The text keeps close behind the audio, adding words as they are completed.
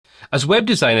As web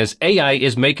designers, AI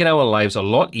is making our lives a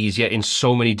lot easier in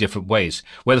so many different ways,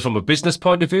 whether from a business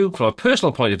point of view, from a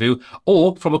personal point of view,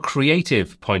 or from a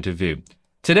creative point of view.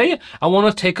 Today, I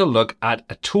want to take a look at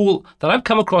a tool that I've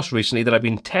come across recently that I've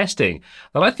been testing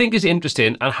that I think is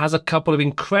interesting and has a couple of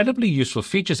incredibly useful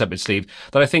features up its sleeve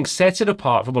that I think sets it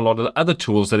apart from a lot of the other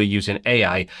tools that are using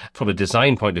AI from a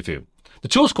design point of view. The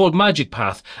tool's called Magic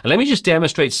Path, and let me just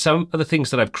demonstrate some of the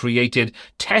things that I've created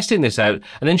testing this out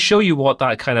and then show you what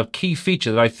that kind of key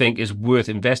feature that I think is worth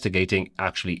investigating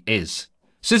actually is.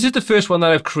 So this is the first one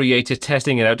that I've created,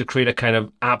 testing it out to create a kind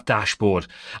of app dashboard.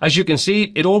 As you can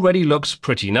see, it already looks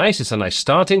pretty nice. It's a nice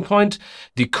starting point.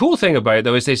 The cool thing about it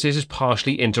though is this is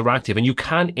partially interactive, and you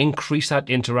can increase that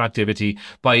interactivity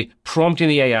by prompting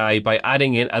the AI, by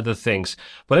adding in other things.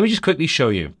 But let me just quickly show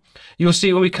you. You'll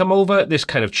see when we come over this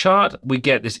kind of chart, we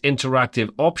get this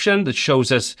interactive option that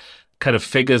shows us kind of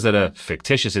figures that are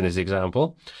fictitious in this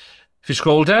example. If you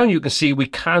scroll down, you can see we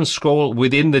can scroll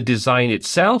within the design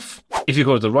itself. If you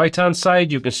go to the right-hand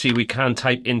side, you can see we can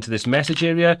type into this message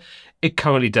area. It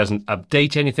currently doesn't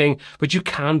update anything, but you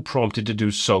can prompt it to do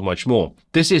so much more.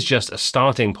 This is just a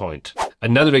starting point.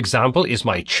 Another example is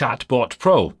my Chatbot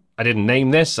Pro. I didn't name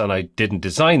this and I didn't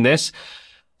design this,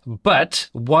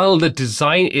 but while the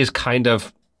design is kind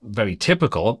of very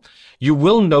typical, you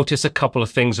will notice a couple of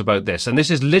things about this. And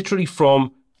this is literally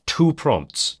from 2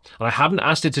 prompts. And I haven't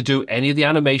asked it to do any of the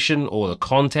animation or the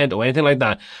content or anything like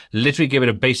that. Literally give it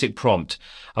a basic prompt.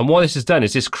 And what this has done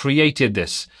is it's created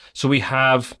this. So we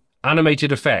have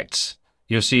animated effects.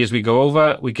 You'll see as we go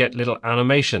over, we get little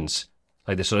animations,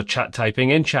 like this sort of chat typing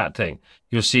in chat thing.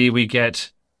 You'll see we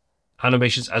get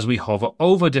animations as we hover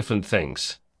over different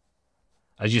things.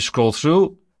 As you scroll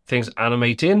through, things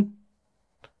animate in.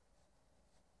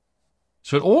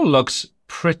 So it all looks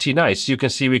pretty nice. You can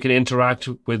see we can interact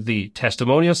with the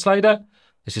testimonial slider.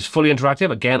 This is fully interactive.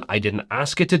 Again, I didn't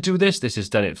ask it to do this. This has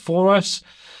done it for us.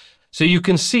 So you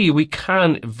can see we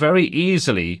can very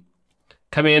easily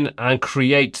come in and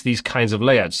create these kinds of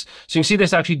layouts. So you can see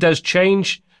this actually does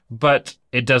change, but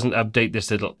it doesn't update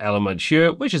this little element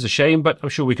here, which is a shame, but I'm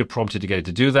sure we could prompt it to get it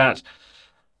to do that.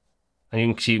 And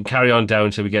you can see you can carry on down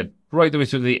until we get right the way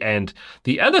through to the end.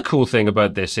 The other cool thing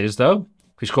about this is, though,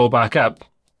 if we scroll back up,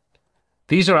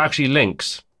 these are actually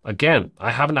links. Again,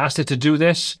 I haven't asked it to do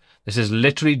this. This is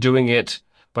literally doing it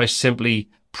by simply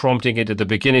prompting it at the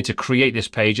beginning to create this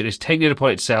page. It is taking it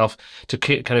upon itself to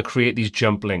kind of create these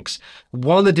jump links.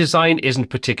 While the design isn't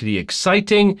particularly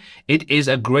exciting, it is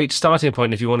a great starting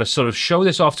point if you want to sort of show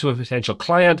this off to a potential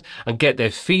client and get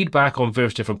their feedback on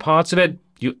various different parts of it.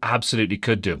 You absolutely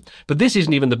could do. But this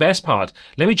isn't even the best part.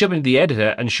 Let me jump into the editor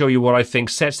and show you what I think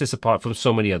sets this apart from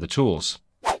so many other tools.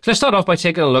 So let's start off by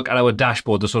taking a look at our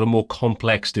dashboard, the sort of more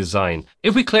complex design.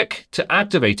 If we click to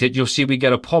activate it, you'll see we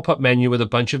get a pop-up menu with a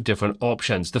bunch of different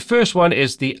options. The first one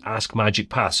is the Ask Magic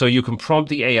Path. So you can prompt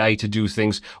the AI to do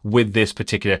things with this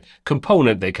particular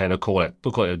component, they kind of call it.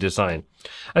 We'll call it a design.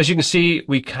 As you can see,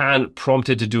 we can prompt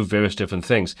it to do various different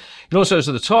things. You also notice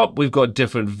at the top, we've got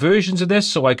different versions of this,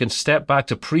 so I can step back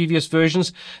to previous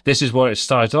versions. This is what it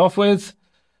started off with.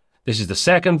 This is the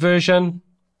second version,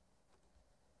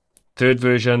 third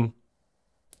version,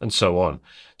 and so on.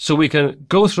 So we can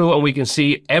go through and we can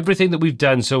see everything that we've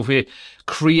done. So if we're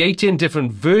creating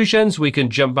different versions, we can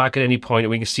jump back at any point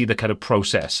and we can see the kind of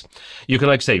process. You can,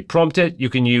 like I say, prompt it. You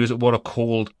can use what are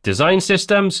called design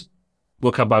systems.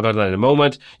 We'll come back on that in a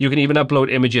moment. You can even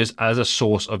upload images as a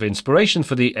source of inspiration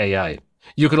for the AI.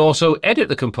 You can also edit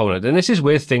the component, and this is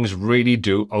where things really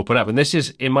do open up. And this is,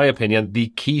 in my opinion, the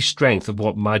key strength of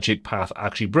what Magic Path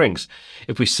actually brings.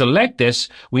 If we select this,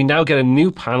 we now get a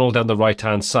new panel down the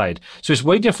right-hand side. So it's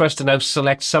waiting for us to now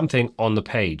select something on the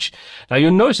page. Now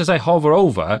you'll notice as I hover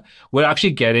over, we're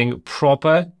actually getting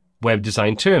proper web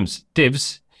design terms,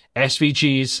 divs,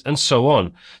 SVGs, and so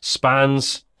on.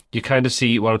 Spans, you kind of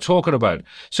see what I'm talking about.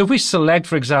 So if we select,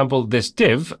 for example, this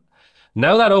div,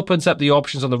 now that opens up the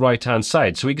options on the right-hand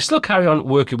side. So we can still carry on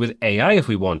working with AI if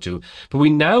we want to, but we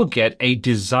now get a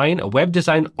web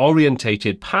design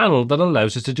orientated panel that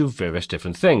allows us to do various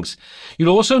different things.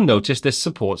 You'll also notice this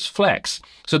supports Flex.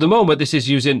 So at the moment, this is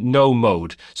using no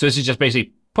mode. So this is just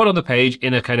basically put on the page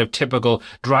in a kind of typical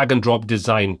drag and drop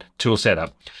design tool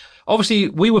setup. Obviously,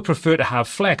 we would prefer to have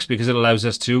Flex because it allows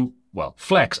us to, well,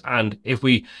 flex. And if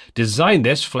we design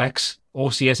this, Flex or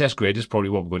CSS Grid is probably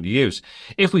what we're going to use.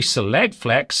 If we select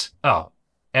Flex,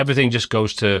 everything just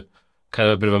goes to kind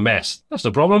of a bit of a mess. That's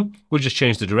no problem. We'll just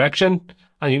change the direction.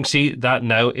 And you can see that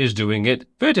now is doing it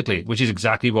vertically, which is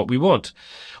exactly what we want.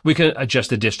 We can adjust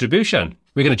the distribution.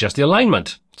 We can adjust the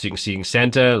alignment. So you can see in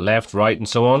center, left, right, and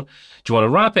so on. Do you want to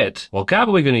wrap it? What gap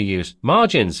are we going to use?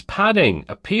 Margins, padding,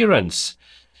 appearance.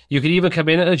 You can even come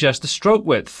in and adjust the stroke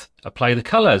width, apply the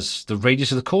colors, the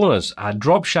radius of the corners, add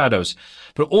drop shadows.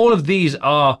 But all of these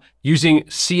are using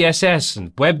CSS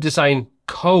and web design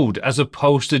code as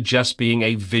opposed to just being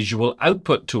a visual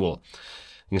output tool.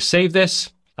 You can save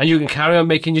this and you can carry on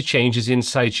making your changes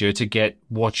inside here to get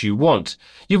what you want.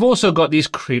 You've also got these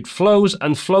create flows,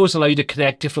 and flows allow you to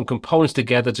connect different components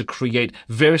together to create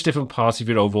various different parts of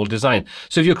your overall design.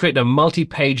 So if you're creating a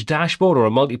multi-page dashboard or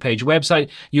a multi-page website,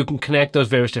 you can connect those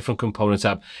various different components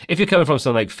up. If you're coming from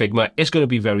something like Figma, it's going to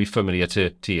be very familiar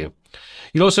to you.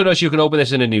 You'll also notice you can open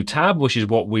this in a new tab, which is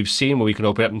what we've seen, where we can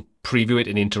open it up and preview it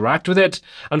and interact with it.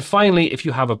 And finally, if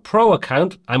you have a pro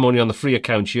account, I'm only on the free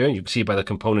account here. You can see by the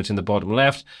components in the bottom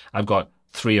left, I've got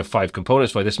 3 of 5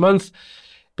 components for this month.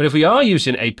 But if we are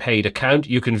using a paid account,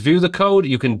 you can view the code,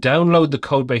 you can download the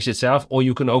code base itself, or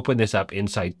you can open this up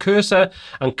inside Cursor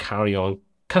and carry on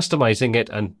customizing it.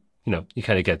 And, you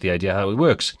kind of get the idea how it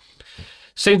works.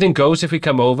 Same thing goes if we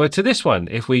come over to this one.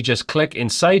 If we just click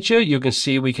inside here, you can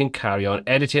see we can carry on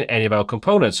editing any of our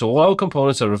components. So all our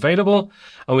components are available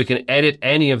and we can edit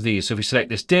any of these. So if we select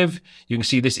this div, you can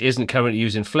see this isn't currently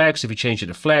using Flex. If you change it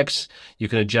to Flex, you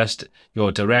can adjust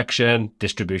your direction,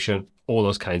 distribution, all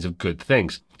those kinds of good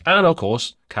things. And of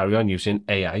course, carry on using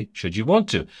AI should you want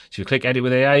to. So if you click edit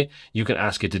with AI, you can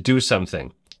ask it to do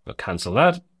something. We'll cancel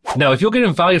that. Now, if you're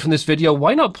getting value from this video,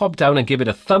 why not pop down and give it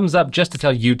a thumbs up just to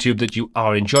tell YouTube that you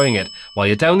are enjoying it. While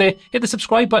you're down there, hit the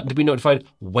subscribe button to be notified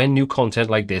when new content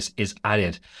like this is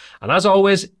added. And as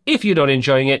always, if you're not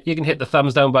enjoying it, you can hit the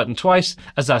thumbs down button twice,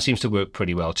 as that seems to work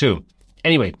pretty well too.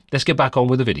 Anyway, let's get back on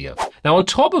with the video. Now, on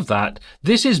top of that,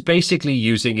 this is basically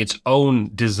using its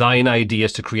own design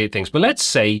ideas to create things. But let's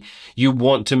say you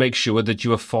want to make sure that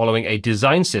you are following a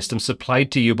design system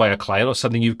supplied to you by a client or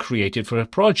something you've created for a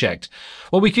project.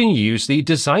 Well, we can use the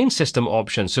design system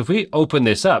option. So if we open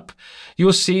this up,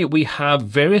 you'll see we have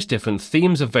various different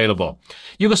themes available.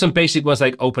 You've got some basic ones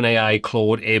like OpenAI,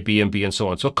 Claude, Airbnb, and so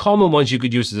on. So common ones you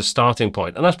could use as a starting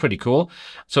point, and that's pretty cool.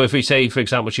 So if we say, for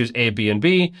example, choose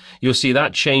Airbnb, you'll see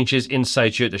that changes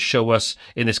inside here to show us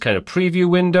in this kind of preview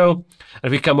window. And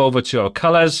if we come over to our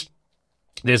colors,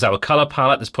 there's our color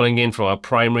palette that's pulling in from our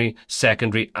primary,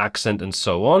 secondary, accent, and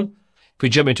so on. If we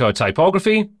jump into our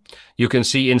typography, you can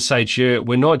see inside here,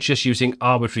 we're not just using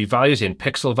arbitrary values in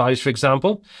pixel values, for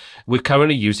example. We're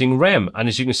currently using rem. And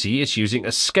as you can see, it's using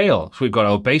a scale. So we've got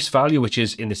our base value, which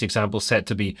is in this example set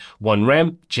to be 1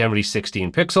 rem, generally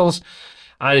 16 pixels.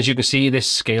 And as you can see, this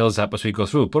scales up as we go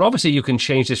through. But obviously, you can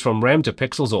change this from rem to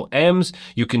pixels or ems.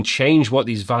 You can change what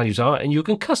these values are, and you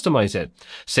can customize it.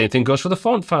 Same thing goes for the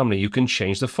font family. You can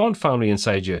change the font family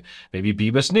inside here. Maybe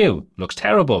Bebas New. Looks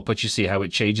terrible, but you see how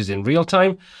it changes in real time.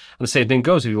 And the same thing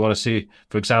goes if you want to see,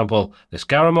 for example, this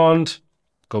Garamond.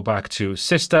 Go back to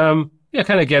System. Yeah,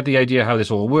 kind of get the idea how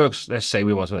this all works. Let's say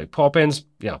we want something like Poppins.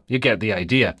 Yeah, you get the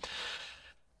idea.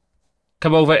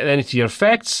 Come over then into your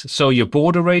effects. So your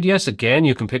border radius, again,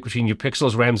 you can pick between your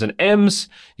pixels, rems, and ems.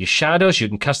 Your shadows, you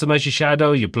can customize your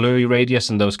shadow, your blurry radius,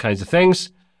 and those kinds of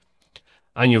things.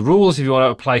 And your rules, if you want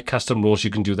to apply custom rules, you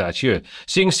can do that here.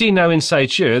 So you can see now inside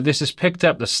here, this has picked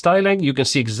up the styling. You can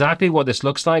see exactly what this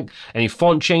looks like. Any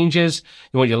font changes,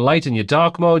 you want your light and your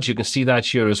dark modes, you can see that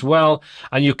here as well.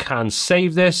 And you can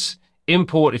save this,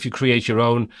 import if you create your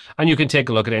own, and you can take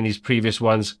a look at any of these previous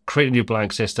ones, create a new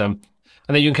blank system.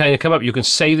 And then you can kind of come up, you can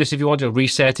save this if you want to,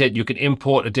 reset it, you can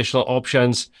import additional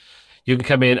options, you can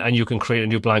come in and you can create a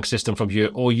new blank system from here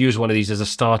or use one of these as a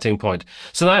starting point.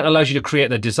 So that allows you to create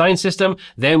the design system.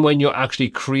 Then when you're actually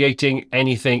creating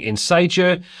anything inside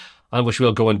here, and which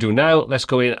we'll go and do now, let's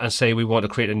go in and say we want to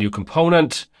create a new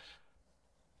component.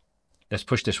 Let's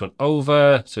push this one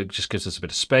over so it just gives us a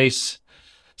bit of space.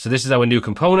 So this is our new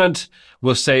component.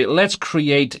 We'll say, let's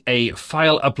create a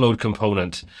file upload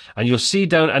component. And you'll see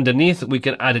down underneath, we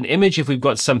can add an image if we've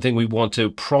got something we want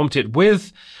to prompt it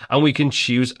with, and we can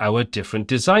choose our different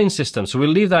design system. So we'll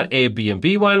leave that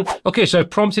Airbnb one. Okay, so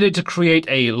I've prompted it to create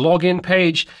a login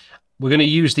page. We're going to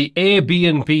use the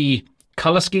Airbnb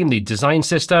color scheme, the design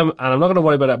system, and I'm not going to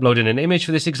worry about uploading an image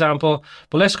for this example,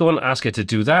 but let's go and ask it to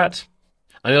do that.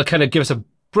 And it'll kind of give us a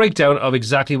breakdown of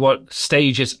exactly what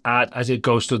stage it's at as it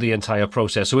goes through the entire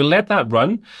process. So we'll let that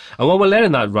run. And when we're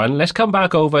letting that run, let's come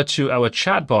back over to our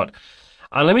chatbot.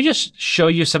 And let me just show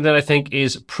you something that I think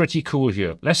is pretty cool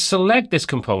here. Let's select this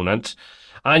component.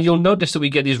 And you'll notice that we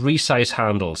get these resize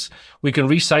handles. We can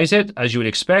resize it as you would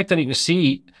expect. And you can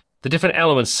see the different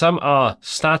elements. Some are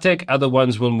static. Other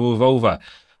ones will move over.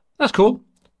 That's cool.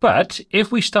 But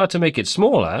if we start to make it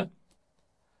smaller,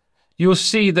 you'll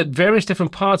see that various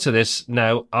different parts of this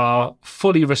now are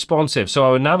fully responsive. So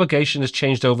our navigation has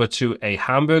changed over to a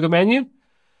hamburger menu.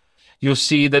 You'll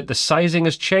see that the sizing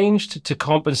has changed to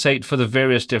compensate for the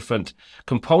various different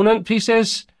component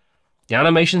pieces. The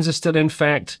animations are still in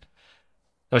effect.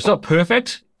 Now, it's not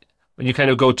perfect. When you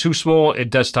kind of go too small, it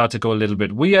does start to go a little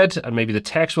bit weird, and maybe the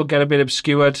text will get a bit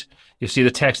obscured. You see the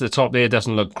text at the top there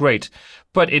doesn't look great,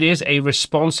 but it is a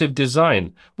responsive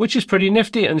design, which is pretty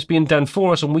nifty, and it's being done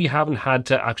for us, and we haven't had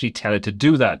to actually tell it to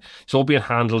do that. It's all being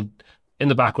handled in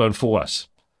the background for us.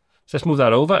 So let's move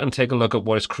that over and take a look at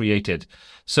what it's created.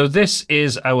 So this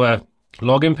is our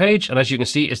login page, and as you can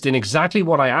see, it's doing exactly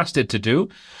what I asked it to do,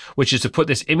 which is to put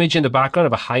this image in the background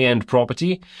of a high-end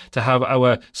property, to have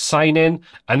our sign-in,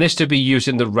 and this to be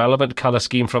using the relevant color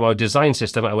scheme from our design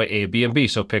system, our Airbnb,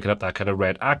 so picking up that kind of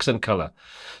red accent color.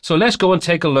 So let's go and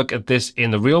take a look at this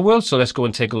in the real world. So let's go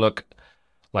and take a look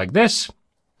like this.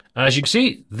 And as you can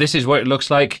see, this is what it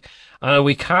looks like, and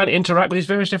we can interact with these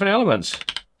various different elements.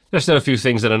 There's still a few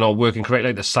things that are not working correctly,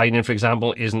 like the sign-in, for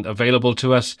example, isn't available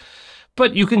to us.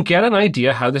 But you can get an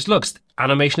idea how this looks.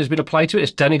 Animation has been applied to it.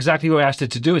 It's done exactly what I asked it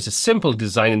to do. It's a simple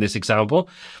design in this example.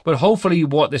 But hopefully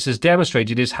what this has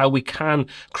demonstrated is how we can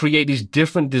create these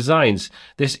different designs.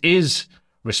 This is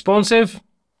responsive.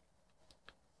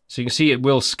 So you can see it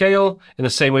will scale in the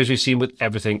same way as we've seen with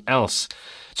everything else.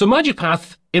 So Magic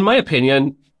Path, in my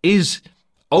opinion, is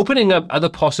opening up other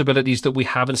possibilities that we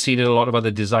haven't seen in a lot of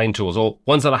other design tools, or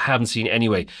ones that I haven't seen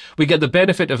anyway. We get the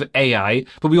benefit of AI,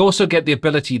 but we also get the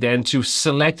ability then to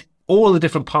select all the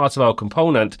different parts of our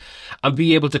component and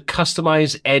be able to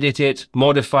customize, edit it,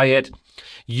 modify it,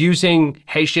 using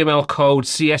HTML code,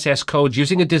 CSS code,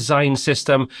 using a design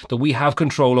system that we have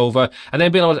control over, and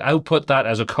then being able to output that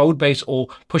as a code base or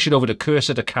push it over to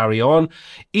Cursor to carry on.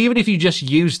 Even if you just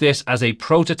use this as a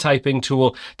prototyping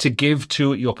tool to give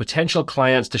to your potential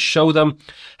clients, to show them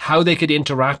how they could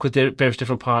interact with their various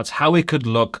different parts, how it could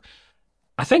look,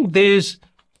 I think this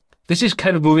is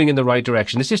kind of moving in the right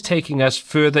direction. This is taking us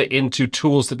further into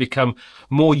tools that become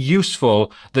more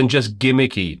useful than just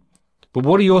gimmicky. But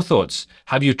what are your thoughts?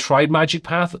 Have you tried Magic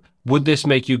Path? Would this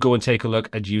make you go and take a look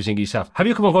at using it yourself? Have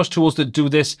you come across tools that do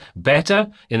this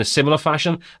better in a similar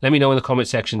fashion? Let me know in the comment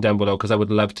section down below, because I would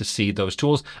love to see those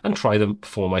tools and try them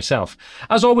for myself.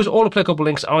 As always, all applicable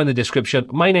links are in the description.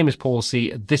 My name is Paul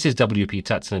C. This is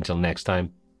WPTuts, and until next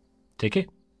time, take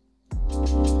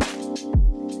care.